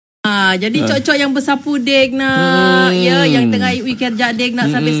Jadi cocok yang bersapu dek nak, yang tengah weekend jak dek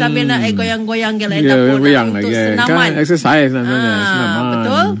nak sambil-sambil nak goyang-goyang gelak dapur untuk senaman. Kan exercise namanya, senaman.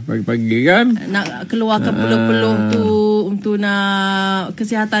 Betul. Pagi-pagi kan. Nak keluarkan peluh-peluh tu untuk nak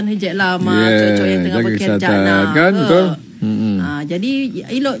kesihatan hejek lah cocok yang tengah bekerja nak. Kan betul. Jadi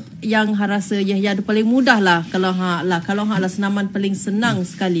elok yang rasa yang paling mudah lah kalau senaman paling senang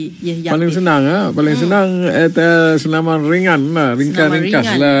sekali paling senang senaman ringan lah,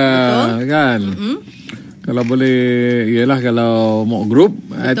 ringkas lah. Betul. Kan kalau boleh ialah kalau mau grup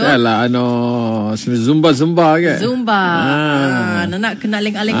adalah zumba ke nak kena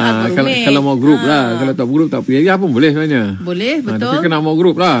aling-aling kalau mau grup lah. Kalau tak grup tak pergi apa boleh sebenarnya, boleh betul, tapi kena mau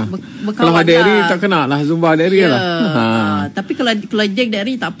grup lah. Kalau ada diri tak kena lah zumba diri lah. Tapi kalau jeng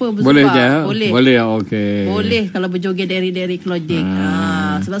dari tak apa, boleh je, boleh okey, boleh kalau berjoget dari kalau jeng.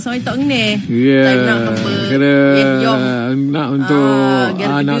 Sebab saya tak ngene nak untuk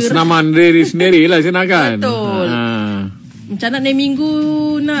nak senaman diri sendiri lah senakan. Betul. Macam nak minggu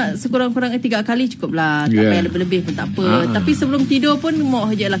nak sekurang-kurang 3 kali cukup lah. Tak payah lebih-lebih pun tak apa. Tapi sebelum tidur pun mau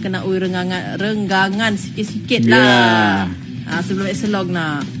je lah kena renggangan sikit-sikit lah. Sebelum eselog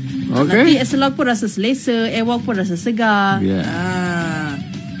nak. Nanti eselog pun rasa selesa, ewang pun rasa segar.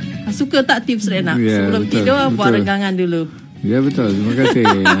 Suka tak tips nak? Sebelum tidur buat renggangan dulu. Ya betul. Terima kasih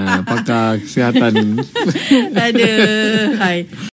pakar kesihatan. Aduh. Hai.